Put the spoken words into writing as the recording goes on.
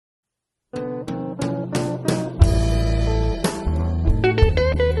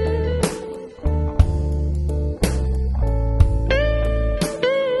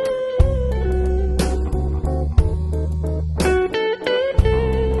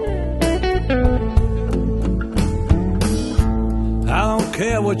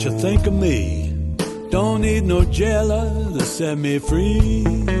what you think of me. Don't need no jailer to set me free.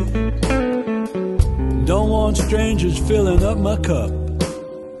 Don't want strangers filling up my cup.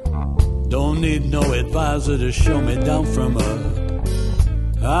 Don't need no advisor to show me down from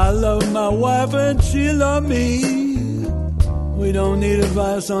up. I love my wife and she love me. We don't need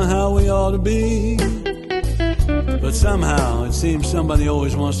advice on how we ought to be. But somehow it seems somebody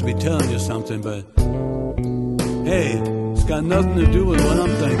always wants to be telling you something. But hey, it's got nothing to do with what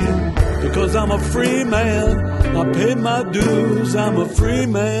I'm thinking. Because I'm a free man, I paid my dues. I'm a free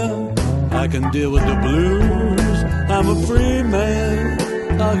man, I can deal with the blues. I'm a free man,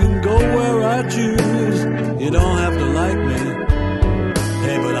 I can go where I choose. You don't have to like me,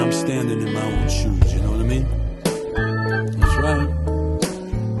 hey, but I'm standing in my own shoes, you know what I mean? That's right.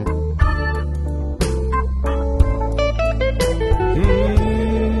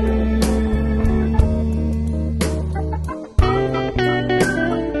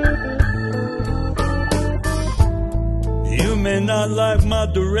 You may not like my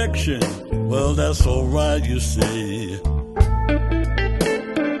direction, well, that's alright, you see.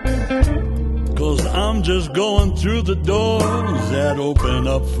 'Cause I'm just going through the doors that open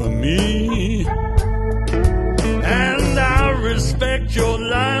up for me. And I respect your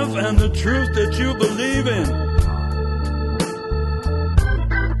life and the truth that you believe in.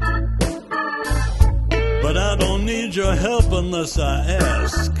 But I don't need your help unless I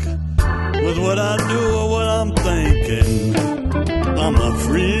ask. With what I do or what I'm thinking, I'm a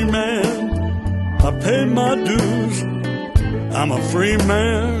free man, I pay my dues. I'm a free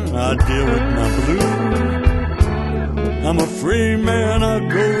man, I deal with my blues. I'm a free man, I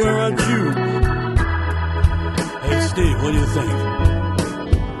go where I choose. Hey Steve, what do you think?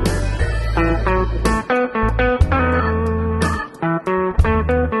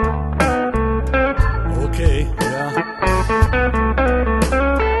 Okay, yeah.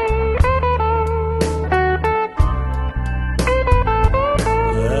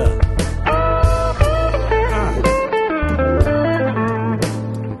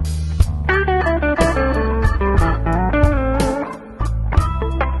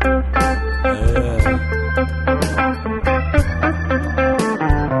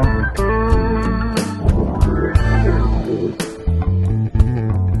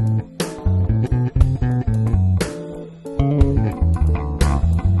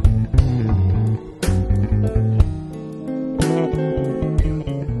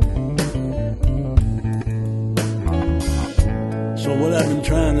 So what I've been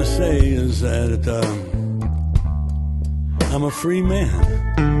trying to say is that I'm a free man.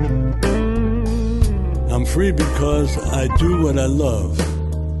 I'm free because I do what I love.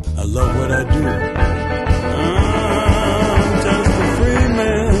 I love what I do.